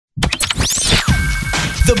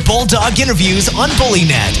Bulldog Interviews on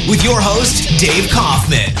BullyNet with your host, Dave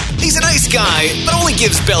Kaufman. He's a nice guy, but only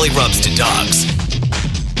gives belly rubs to dogs.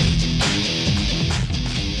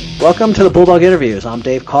 Welcome to the Bulldog Interviews. I'm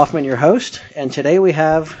Dave Kaufman, your host, and today we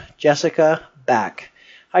have Jessica back.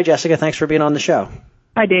 Hi, Jessica. Thanks for being on the show.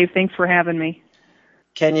 Hi, Dave. Thanks for having me.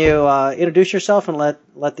 Can you introduce yourself and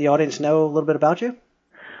let the audience know a little bit about you?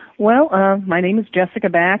 Well, my name is Jessica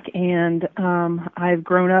Back, and I've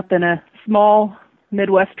grown up in a small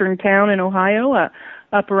Midwestern town in Ohio,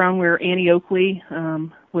 up around where Annie Oakley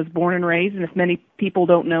was born and raised. And if many people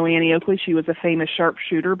don't know Annie Oakley, she was a famous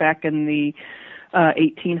sharpshooter back in the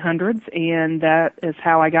 1800s, and that is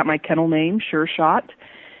how I got my kennel name, Sure Shot.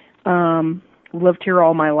 Lived here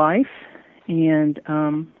all my life, and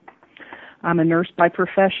I'm a nurse by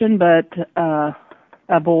profession, but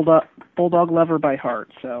a bulldog lover by heart.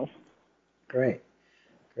 So, great.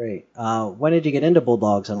 When did you get into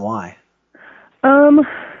bulldogs and why?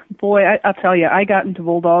 I'll tell you, I got into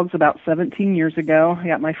bulldogs about 17 years ago. I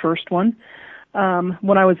got my first one.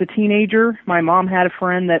 When I was a teenager, my mom had a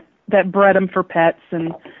friend that bred them for pets,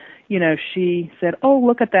 and she said, "Oh,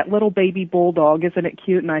 look at that little baby bulldog! Isn't it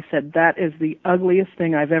cute?" And I said, "That is the ugliest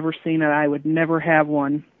thing I've ever seen, and I would never have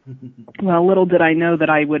one." Well, little did I know that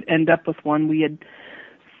I would end up with one. We had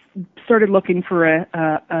started looking for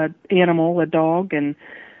a dog, and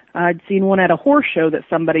I'd seen one at a horse show that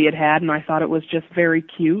somebody had, and I thought it was just very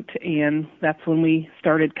cute, and that's when we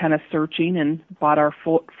started kind of searching and bought our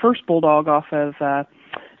first bulldog off of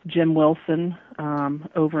Jim Wilson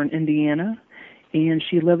over in Indiana, and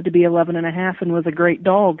she lived to be 11 and a half and was a great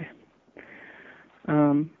dog.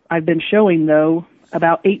 I've been showing, though,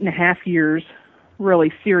 about 8.5 years,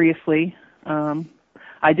 really seriously.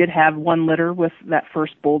 I did have one litter with that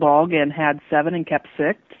first bulldog and had 7 and kept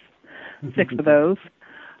 6 of those.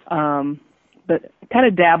 But kind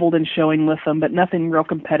of dabbled in showing with them, but nothing real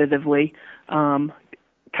competitively. Kind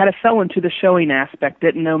of fell into the showing aspect,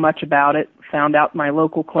 didn't know much about it. Found out my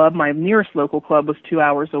nearest local club was 2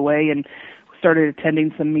 hours away, and started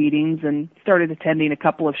attending some meetings and started attending a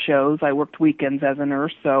couple of shows. I worked weekends as a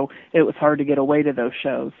nurse, so it was hard to get away to those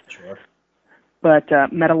shows. Sure. But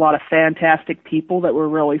met a lot of fantastic people that were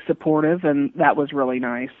really supportive, and that was really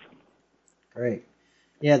nice. Great.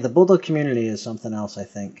 Yeah, the bulldog community is something else, I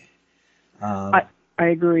think. I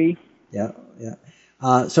agree. Yeah.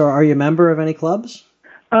 So are you a member of any clubs?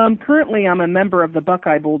 Currently, I'm a member of the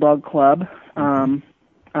Buckeye Bulldog Club.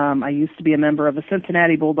 I used to be a member of the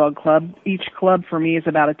Cincinnati Bulldog Club. Each club for me is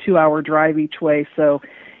about a 2-hour drive each way, so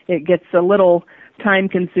it gets a little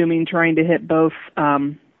time-consuming trying to hit both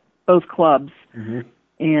clubs. Mm-hmm.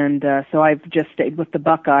 And so I've just stayed with the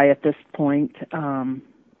Buckeye at this point.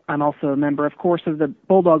 I'm also a member, of course, of the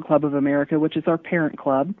Bulldog Club of America, which is our parent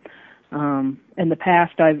club. In the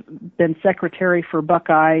past, I've been secretary for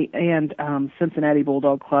Buckeye and Cincinnati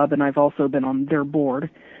Bulldog Club, and I've also been on their board.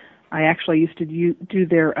 I actually used to do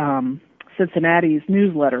their Cincinnati's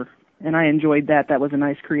newsletter, and I enjoyed that. That was a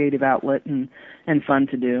nice creative outlet and fun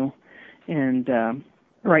to do. And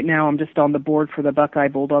right now I'm just on the board for the Buckeye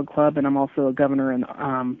Bulldog Club, and I'm also a governor in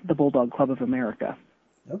the Bulldog Club of America.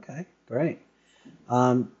 Okay, great.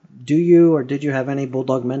 Do you or did you have any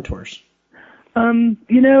bulldog mentors?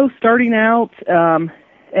 Starting out,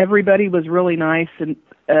 everybody was really nice and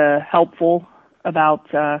helpful about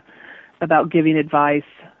giving advice.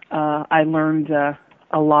 I learned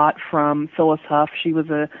a lot from Phyllis Huff. She was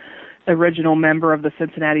a original member of the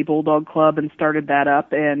Cincinnati Bulldog Club and started that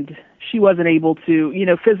up, and she wasn't able to,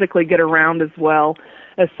 physically get around as well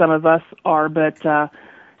as some of us are, but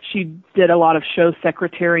she did a lot of show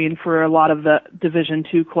secretarian for a lot of the Division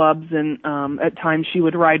II clubs, and at times she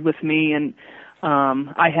would ride with me, and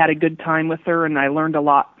I had a good time with her, and I learned a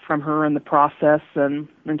lot from her in the process, and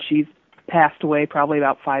she's passed away probably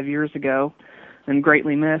about 5 years ago and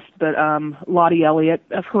greatly missed. But Lottie Elliott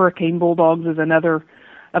of Hurricane Bulldogs is another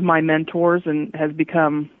of my mentors and has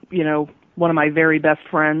become, one of my very best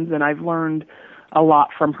friends, and I've learned a lot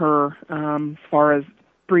from her as far as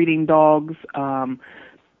breeding dogs,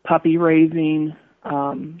 puppy raising.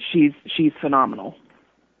 She's phenomenal.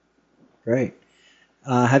 Great.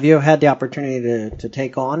 Have you had the opportunity to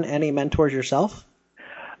take on any mentors yourself?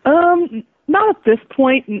 Not at this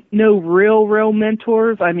point. No real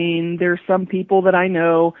mentors. I mean, there's some people that I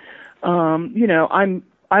know.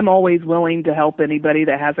 I'm always willing to help anybody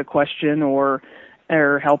that has a question or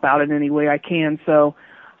help out in any way I can. So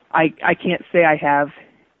I can't say I have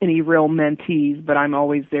any real mentees, but I'm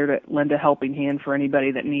always there to lend a helping hand for anybody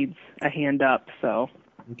that needs a hand up. So.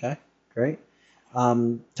 Okay, great.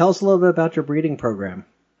 Tell us a little bit about your breeding program.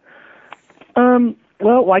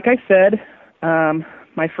 Well, like I said,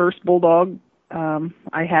 my first bulldog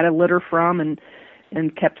I had a litter from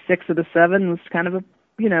and kept 6 of the 7, was kind of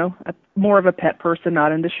more of a pet person,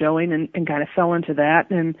 not into showing, and kind of fell into that.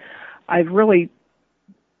 And I've really,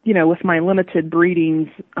 with my limited breedings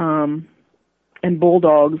and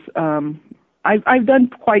bulldogs, I've done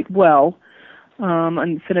quite well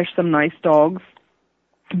and finished some nice dogs.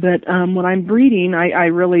 But when I'm breeding, I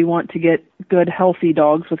really want to get good, healthy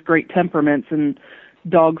dogs with great temperaments and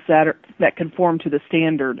dogs that conform to the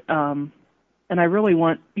standard. And I really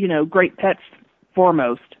want, great pets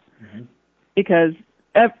foremost, because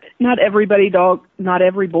not every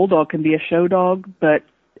bulldog can be a show dog, but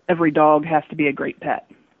every dog has to be a great pet.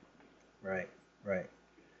 Right.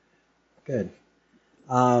 Good.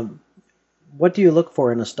 What do you look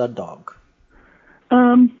for in a stud dog?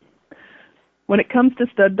 When it comes to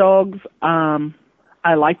stud dogs,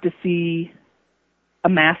 I like to see a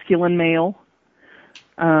masculine male.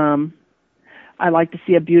 I like to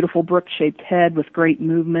see a beautiful brook-shaped head with great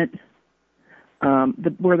movement,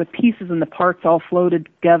 where the pieces and the parts all flow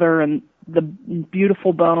together, and the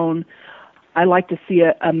beautiful bone. I like to see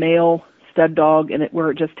a male stud dog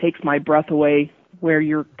where it just takes my breath away, where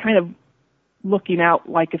you're kind of looking out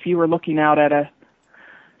like if you were looking out at a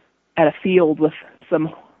field with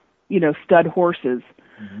some, stud horses.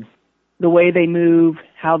 Mm-hmm. The way they move,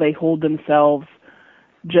 how they hold themselves,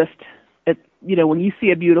 when you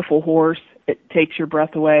see a beautiful horse, it takes your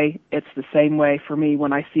breath away. It's the same way for me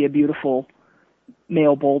when I see a beautiful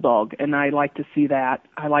male bulldog, and I like to see that.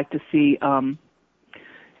 I like to see, him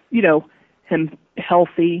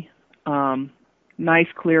healthy, nice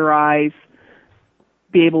clear eyes,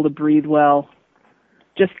 be able to breathe well,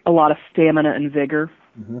 just a lot of stamina and vigor.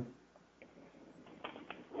 Mm-hmm.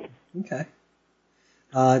 Okay.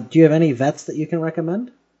 Do you have any vets that you can recommend?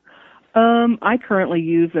 I currently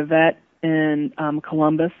use a vet in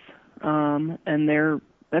Columbus, and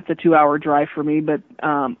that's a 2-hour drive for me, but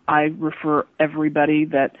I refer everybody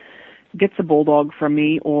that gets a bulldog from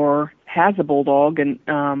me or has a bulldog, and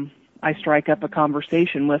I strike up a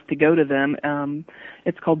conversation with to go to them.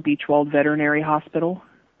 It's called Beechwald Veterinary Hospital,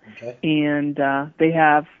 okay. And they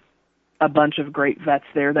have a bunch of great vets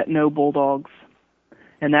there that know bulldogs,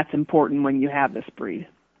 and that's important when you have this breed.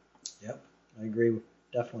 Yep, I agree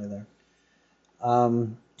definitely there.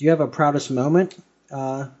 Do you have a proudest moment,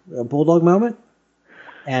 a bulldog moment?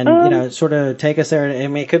 And, sort of take us there. I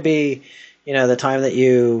mean, it could be, the time that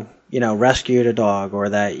you, rescued a dog, or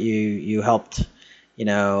that you helped, you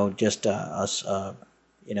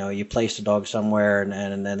placed a dog somewhere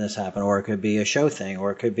and then this happened, or it could be a show thing,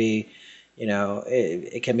 or it could be,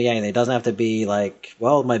 it can be anything. It doesn't have to be like,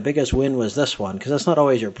 well, my biggest win was this one, because that's not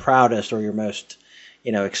always your proudest or your most,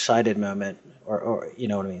 excited moment, or you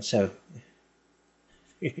know what I mean? So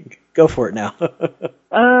go for it now.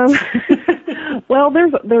 Well,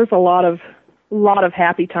 there's a lot of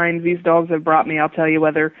happy times these dogs have brought me. I'll tell you,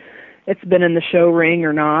 whether it's been in the show ring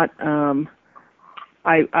or not.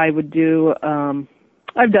 I would do.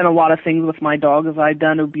 I've done a lot of things with my dogs. I've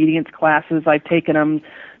done obedience classes. I've taken them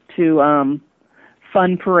to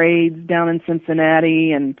fun parades down in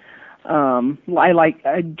Cincinnati, and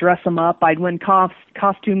I'd dress them up. I'd win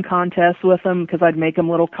costume contests with them because I'd make them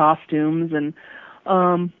little costumes, and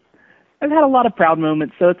I've had a lot of proud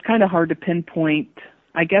moments, so it's kind of hard to pinpoint,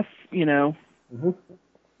 I guess,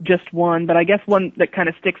 just one. But I guess one that kind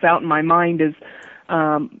of sticks out in my mind is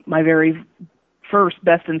my very first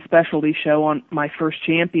Best in Specialty show on my first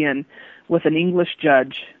champion with an English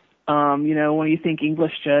judge. When you think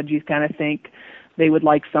English judge, you kind of think they would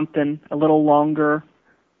like something a little longer,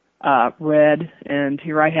 red. And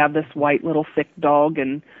here I have this white little thick dog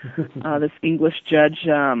and this English judge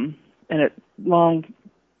and a long,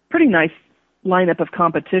 pretty nice lineup of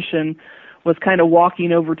competition was kind of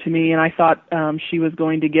walking over to me, and I thought she was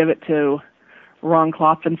going to give it to Ron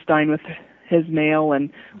Klopfenstein with his male, and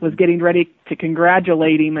was getting ready to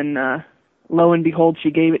congratulate him, and lo and behold,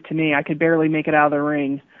 she gave it to me. I could barely make it out of the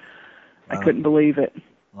ring. Wow. I couldn't believe it.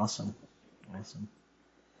 Awesome.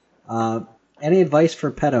 Any advice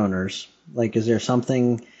for pet owners? Like, is there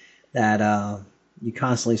something that you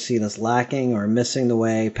constantly see that's lacking or missing the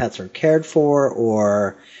way pets are cared for,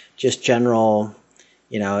 or just general,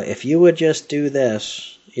 if you would just do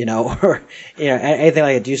this, or, anything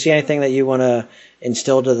like that? Do you see anything that you want to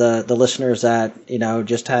instill to the listeners that,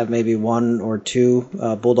 just have maybe 1 or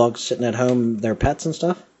 2 bulldogs sitting at home, their pets and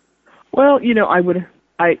stuff? Well,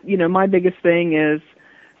 my biggest thing is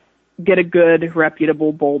get a good,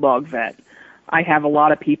 reputable bulldog vet. I have a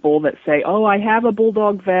lot of people that say, oh, I have a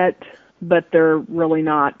bulldog vet, but they're really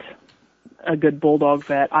not a good bulldog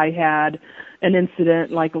vet. I had an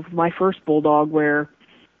incident like with my first bulldog where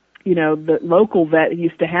the local vet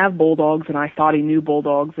used to have bulldogs, and I thought he knew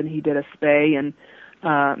bulldogs, and he did a spay and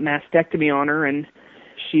mastectomy on her, and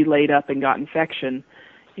she laid up and got infection.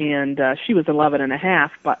 And she was 11 and a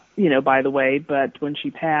half, but by the way, but when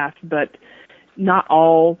she passed. But not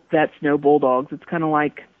all vets know bulldogs. It's kind of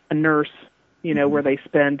like a nurse, where they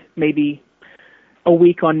spend maybe a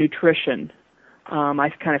week on nutrition. I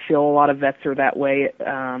kind of feel a lot of vets are that way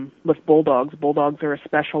with bulldogs. Bulldogs are a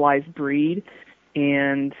specialized breed,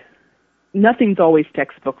 and nothing's always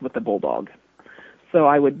textbook with the bulldog. So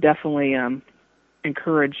I would definitely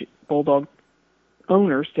encourage bulldog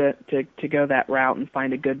owners to go that route and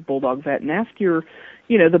find a good bulldog vet, and ask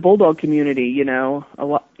the bulldog community.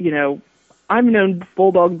 I've known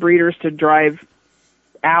bulldog breeders to drive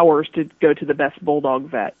hours to go to the best bulldog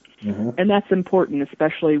vet, and that's important,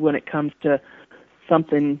 especially when it comes to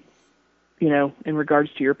something, in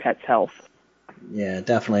regards to your pet's health. Yeah,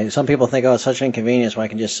 definitely. Some people think, it's such an inconvenience when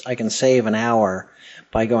I can save an hour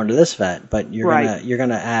by going to this vet, but you're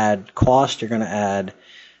gonna add cost, you're gonna add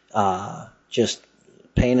just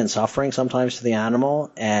pain and suffering sometimes to the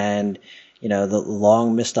animal, and the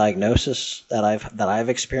long misdiagnosis that I've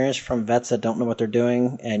experienced from vets that don't know what they're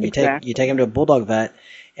doing, and you take them to a bulldog vet,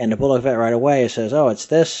 and the bulldog vet right away says, it's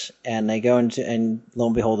this, and they go into, and lo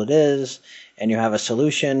and behold, it is, and you have a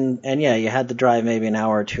solution, and you had to drive maybe an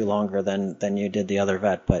hour or two longer than you did the other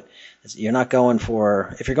vet, but you're not going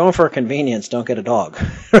for, if you're going for a convenience, don't get a dog,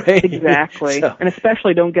 right? Exactly. So, and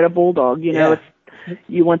especially don't get a bulldog,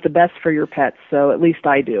 you want the best for your pets, so at least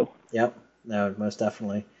I do. Yep, no, most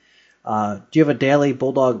definitely. Do you have a daily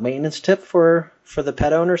bulldog maintenance tip for the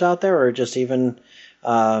pet owners out there, or just even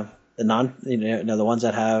the the ones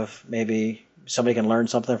that have, maybe somebody can learn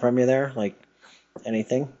something from you there, like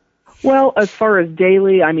anything? Well, as far as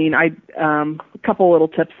daily, a couple little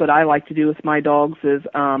tips that I like to do with my dogs is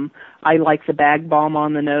I like the bag balm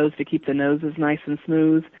on the nose to keep the noses nice and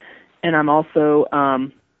smooth, and I'm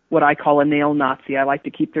also what I call a nail Nazi. I like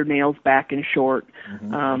to keep their nails back and short.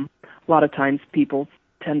 A lot of times people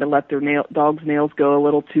tend to let their dog's nails go a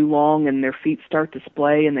little too long, and their feet start to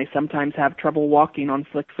splay, and they sometimes have trouble walking on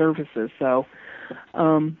slick surfaces. So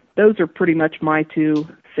those are pretty much my two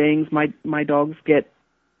things. My dogs get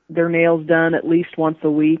their nails done at least once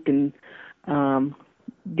a week, and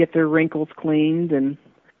get their wrinkles cleaned, and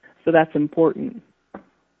so that's important.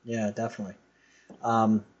 Yeah, definitely.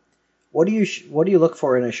 What do you look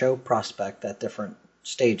for in a show prospect at different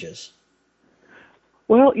stages?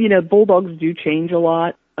 Well, bulldogs do change a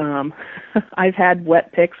lot. I've had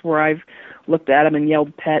wet picks where I've looked at them and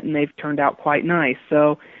yelled pet, and they've turned out quite nice.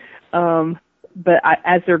 So, but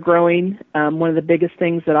as they're growing, one of the biggest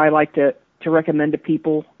things that I like to recommend to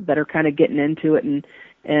people that are kind of getting into it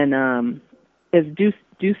and is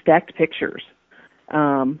do stacked pictures.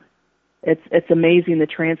 It's amazing, the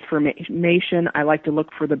transformation. I like to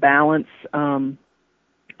look for the balance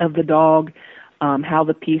of the dog, how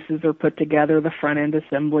the pieces are put together, the front end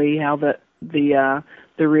assembly, how the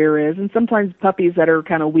rear is, and sometimes puppies that are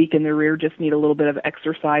kind of weak in the rear just need a little bit of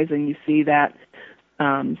exercise, and you see that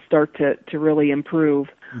start to really improve.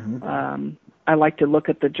 I like to look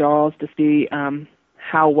at the jaws to see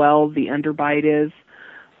how well the underbite is,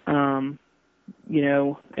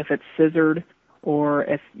 if it's scissored, or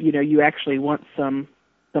if you actually want some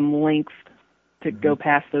length to go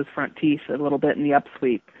past those front teeth a little bit in the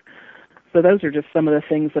upsweep. So those are just some of the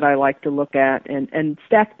things that I like to look at, and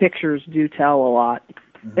stacked pictures do tell a lot.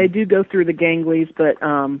 They do go through the ganglies, but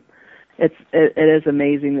it is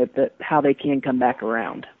amazing that how they can come back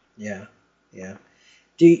around. Yeah.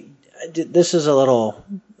 This is a little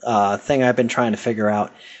thing I've been trying to figure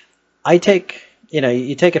out. You take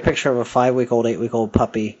a picture of a 5-week-old, 8-week-old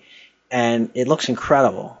puppy, and it looks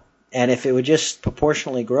incredible. And if it would just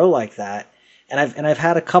proportionally grow like that, and I've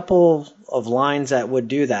had a couple of lines that would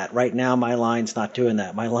do that. Right now, my line's not doing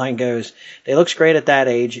that. My line goes, they looks great at that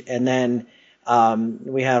age, and then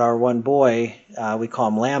we had our one boy, we call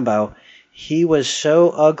him Lambo. He was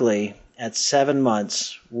so ugly at 7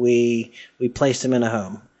 months, we placed him in a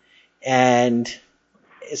home. And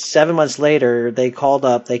 7 months later, they called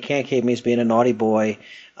up. They can't keep him. He's being a naughty boy.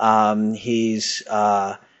 He's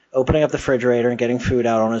opening up the refrigerator and getting food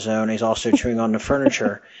out on his own. He's also chewing on the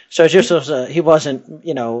furniture. So it just was he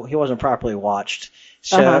wasn't properly watched.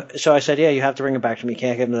 So I said, yeah, you have to bring him back to me. You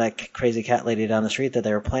can't give him to that crazy cat lady down the street that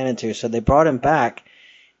they were planning to. So they brought him back,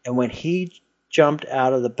 and when he jumped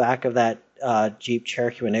out of the back of that Jeep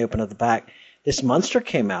Cherokee, when they opened up the back, this monster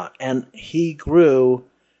came out, and he grew.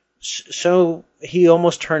 So he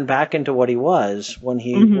almost turned back into what he was when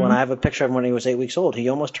I have a picture of him when he was 8 weeks old. He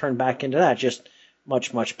almost turned back into that, just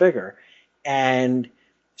much, much bigger. And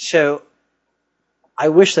so I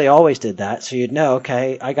wish they always did that, so you'd know,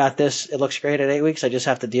 okay, I got this, it looks great at 8 weeks, I just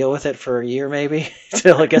have to deal with it for a year maybe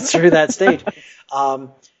till it gets through that stage.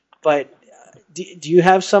 But do you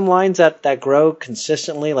have some lines that grow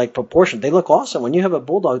consistently, like proportionate? They look awesome. When you have a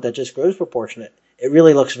bulldog that just grows proportionate, it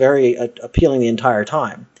really looks very appealing the entire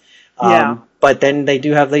time. Yeah. But then they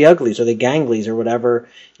do have the uglies or the ganglies or whatever,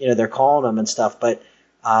 they're calling them and stuff. But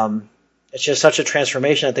it's just such a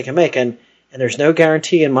transformation that they can make. And there's no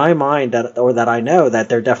guarantee in my mind that I know that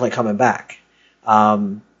they're definitely coming back.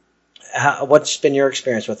 What's been your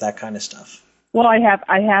experience with that kind of stuff? Well, I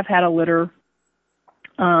have had a litter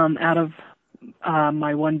out of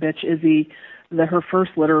my one bitch, Izzy. Her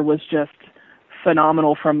first litter was just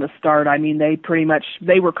phenomenal from the start. I mean, they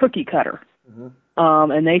were cookie cutter. Mm-hmm.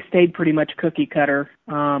 And they stayed pretty much cookie cutter.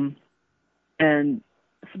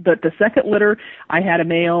 But the second litter, I had a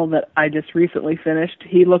male that I just recently finished.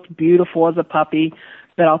 He looked beautiful as a puppy,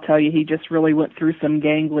 but I'll tell you, he just really went through some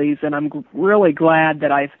ganglies, and I'm really glad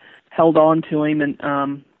that I've held on to him.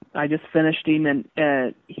 And I just finished him,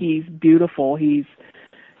 and he's beautiful.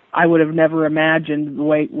 I would have never imagined the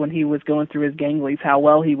way when he was going through his ganglies how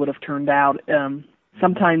well he would have turned out.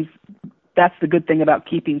 Sometimes that's the good thing about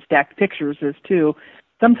keeping stacked pictures is too.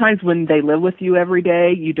 Sometimes when they live with you every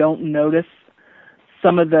day, you don't notice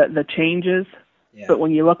some of the changes. Yeah. But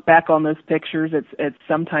when you look back on those pictures, it's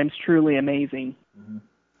sometimes truly amazing.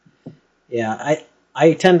 Mm-hmm. Yeah,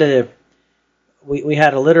 I tend to. We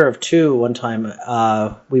had a litter of 2 one time.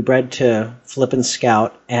 We bred to Flippin'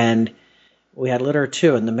 Scout, and we had a litter of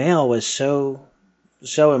 2, and the male was so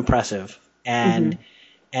impressive, and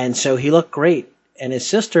so he looked great. And his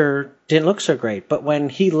sister didn't look so great. But when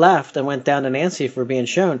he left and went down to Nancy for being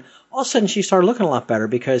shown, all of a sudden she started looking a lot better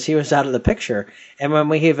because he was out of the picture. And when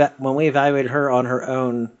we evaluated her on her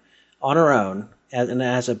own,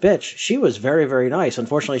 as a bitch, she was very, very nice.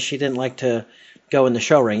 Unfortunately, she didn't like to go in the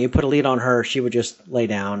show ring. You put a lead on her, she would just lay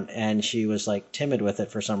down, and she was like timid with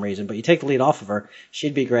it for some reason. But you take the lead off of her,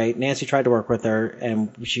 she'd be great. Nancy tried to work with her,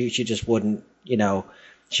 and she just wouldn't. She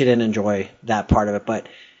didn't enjoy that part of it, but.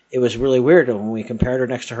 It was really weird when we compared her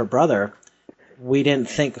next to her brother. We didn't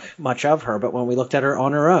think much of her, but when we looked at her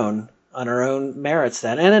on her own merits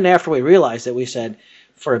then, and then after we realized it, we said,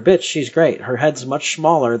 for a bitch, she's great. Her head's much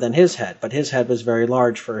smaller than his head, but his head was very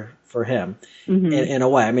large for him in a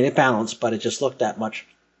way. I mean, it balanced, but it just looked that much.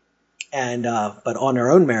 And but on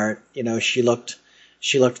her own merit, she looked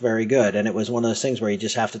very good. And it was one of those things where you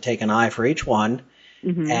just have to take an eye for each one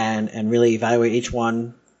and really evaluate each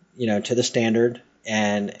one, to the standard.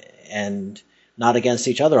 And not against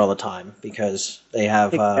each other all the time because they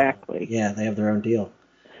have exactly. They have their own deal.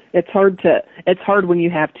 It's hard when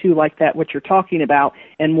you have 2 like that, what you're talking about,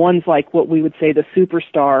 and one's like what we would say the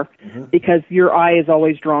superstar, because your eye is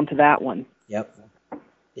always drawn to that one. Yep.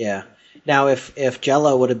 Yeah. Now, if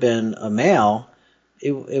Jello would have been a male,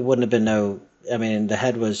 it wouldn't have been the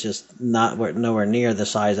head was just nowhere near the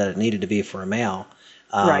size that it needed to be for a male.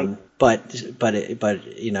 Right. But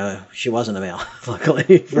she wasn't a male,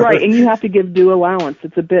 luckily. Right, and you have to give due allowance.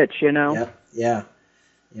 It's a bitch, Yeah.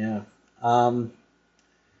 Do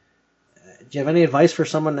you have any advice for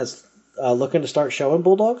someone that's looking to start showing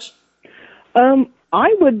bulldogs?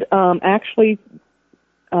 I would actually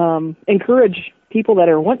encourage people that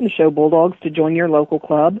are wanting to show bulldogs to join your local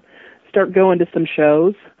club. Start going to some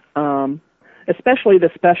shows, especially the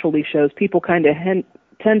specialty shows. People kind of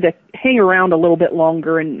tend to hang around a little bit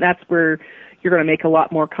longer, and that's where you're going to make a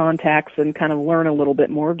lot more contacts and kind of learn a little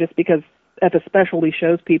bit more, just because at the specialty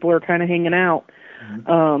shows people are kind of hanging out.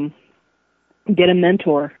 Get a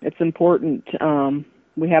mentor. It's important.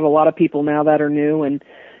 We have a lot of people now that are new, and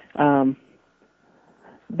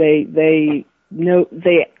they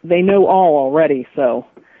know all already, so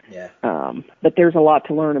but there's a lot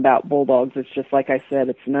to learn about bulldogs. It's just like I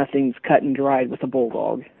said, nothing's cut and dried with a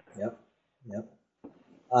bulldog. Yep.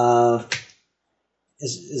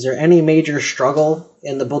 Is there any major struggle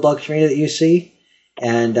in the bulldog community that you see,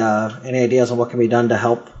 and any ideas on what can be done to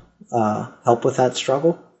help with that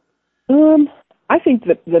struggle? I think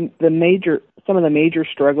that some of the major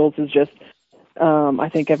struggles is just I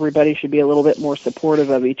think everybody should be a little bit more supportive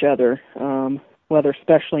of each other, whether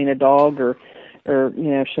especially in a dog or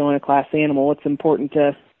showing a class animal. It's important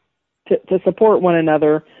to support one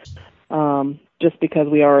another. Just because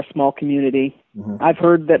we are a small community. I've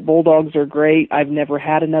heard that bulldogs are great. I've never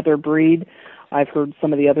had another breed. I've heard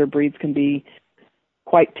some of the other breeds can be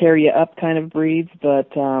quite tear you up kind of breeds, but,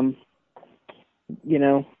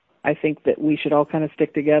 I think that we should all kind of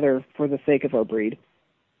stick together for the sake of our breed.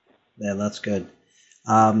 Yeah, that's good.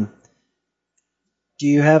 Do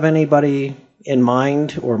you have anybody in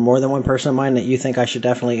mind or more than one person in mind that you think I should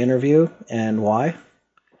definitely interview, and why?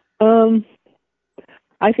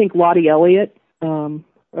 I think Lottie Elliott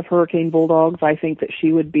of Hurricane Bulldogs, I think that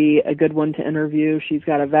she would be a good one to interview. She's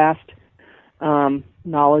got a vast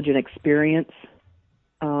knowledge and experience.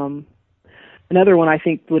 Another one I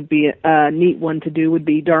think would be a neat one to do would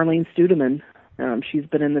be Darlene Studeman. She's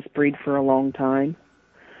been in this breed for a long time.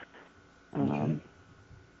 Okay.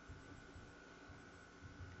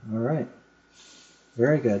 All right.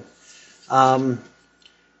 Very good. And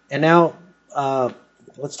now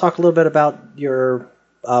let's talk a little bit about your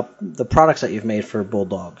the products that you've made for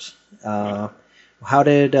Bulldogs. How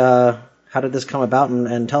did this come about,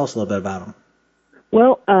 and tell us a little bit about them?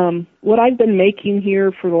 Well, what I've been making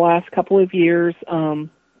here for the last couple of years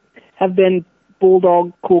have been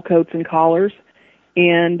Bulldog cool coats and collars,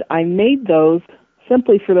 and I made those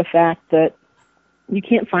simply for the fact that you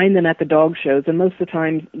can't find them at the dog shows, and most of the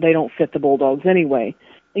time they don't fit the Bulldogs anyway,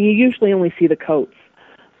 and you usually only see the coats.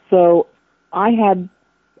 So I had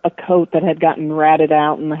a coat that had gotten ratted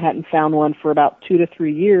out, and I hadn't found one for about 2 to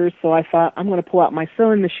 3 years, so I thought I'm going to pull out my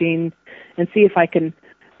sewing machine and see if I can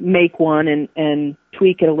make one and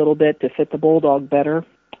tweak it a little bit to fit the Bulldog better.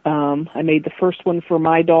 I made the first one for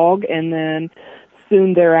my dog, and then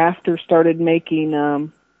soon thereafter started making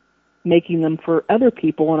them for other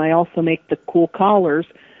people, and I also make the cool collars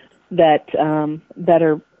that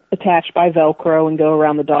are attached by Velcro and go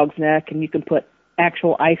around the dog's neck, and you can put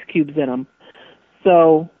actual ice cubes in them.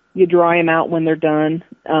 So you dry them out when they're done.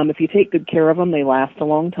 If you take good care of them, they last a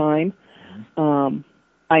long time.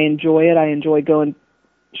 I enjoy it. I enjoy going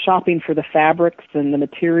shopping for the fabrics and the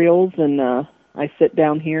materials, and I sit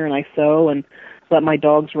down here and I sew and let my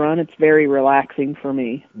dogs run. It's very relaxing for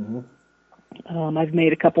me. Mm-hmm. I've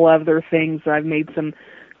made a couple other things. I've made some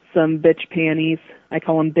bitch panties. I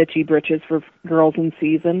call them bitchy britches for girls in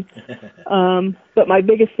season. But my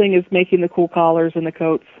biggest thing is making the cool collars and the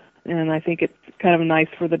coats, and I think it's kind of nice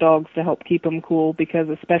for the dogs to help keep them cool, because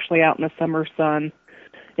especially out in the summer sun,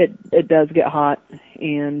 it does get hot,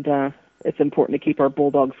 and it's important to keep our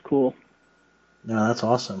Bulldogs cool. No, that's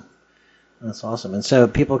awesome. That's awesome. And so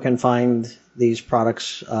people can find these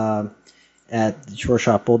products at the Sure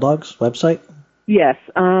Shot Bulldogs website? Yes.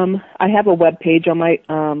 I have a web page on my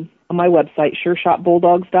website,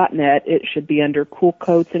 sureshotbulldogs.net. It should be under Cool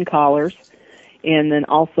Coats and Collars. And then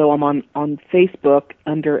also I'm on Facebook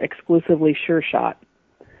under exclusively Sure Shot.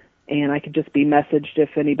 And I could just be messaged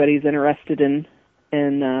if anybody's interested in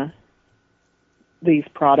these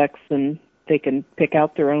products, and they can pick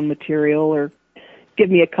out their own material or give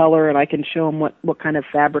me a color, and I can show them what kind of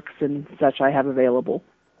fabrics and such I have available.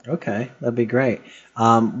 Okay, that'd be great.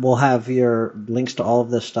 We'll have your links to all of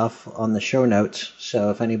this stuff on the show notes,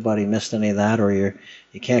 so if anybody missed any of that or you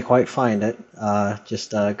can't quite find it,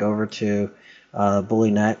 just go over to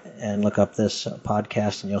BullyNet and look up this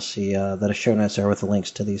podcast, and you'll see that the show notes are with the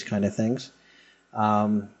links to these kind of things.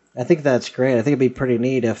 I think that's great. I think it'd be pretty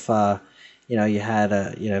neat if you had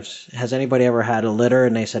has anybody ever had a litter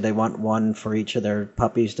and they said they want one for each of their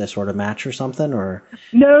puppies to sort of match or something? Or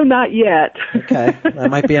no, not yet. Okay, that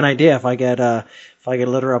might be an idea if I get a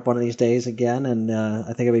litter up one of these days again, and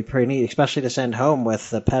I think it'd be pretty neat, especially to send home with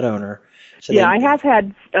the pet owner. So I have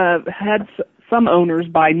had some owners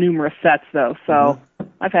buy numerous sets though, so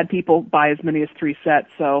I've had people buy as many as 3 sets,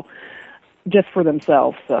 so just for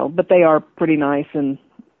themselves. So, but they are pretty nice, and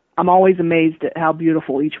I'm always amazed at how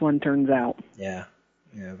beautiful each one turns out. Yeah,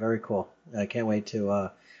 very cool. I can't wait to.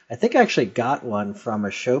 I think I actually got one from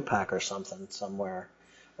a show pack or something somewhere,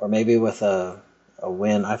 or maybe with a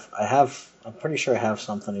win. I'm pretty sure I have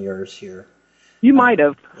something of yours here. You might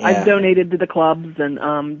have. Yeah. I've donated to the clubs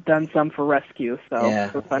and done some for rescue,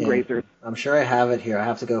 for fundraisers. Yeah. I'm sure I have it here. I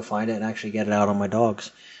have to go find it and actually get it out on my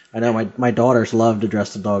dogs. I know my daughters love to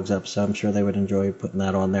dress the dogs up, so I'm sure they would enjoy putting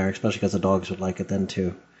that on there, especially because the dogs would like it then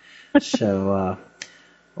too. So,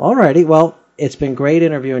 alrighty. Well, it's been great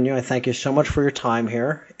interviewing you. I thank you so much for your time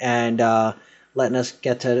here and letting us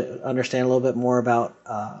get to understand a little bit more about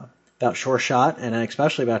Sure Shot and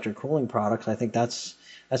especially about your cooling products. I think that's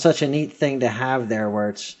such a neat thing to have there, where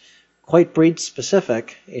it's quite breed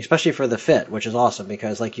specific, especially for the fit, which is awesome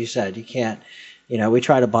because, like you said, you can't. We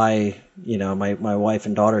try to buy, my wife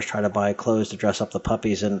and daughters try to buy clothes to dress up the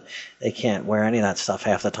puppies, and they can't wear any of that stuff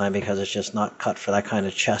half the time because it's just not cut for that kind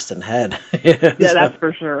of chest and head. Yeah, that's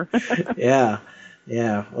for sure. Yeah.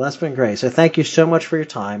 Well, that's been great. So thank you so much for your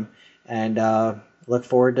time, and look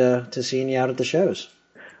forward to seeing you out at the shows.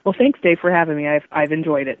 Well, thanks, Dave, for having me. I've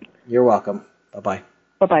enjoyed it. You're welcome. Bye-bye.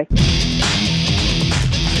 Bye-bye.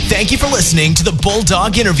 Thank you for listening to the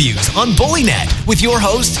Bulldog Interviews on BullyNet with your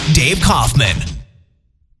host, Dave Kaufman.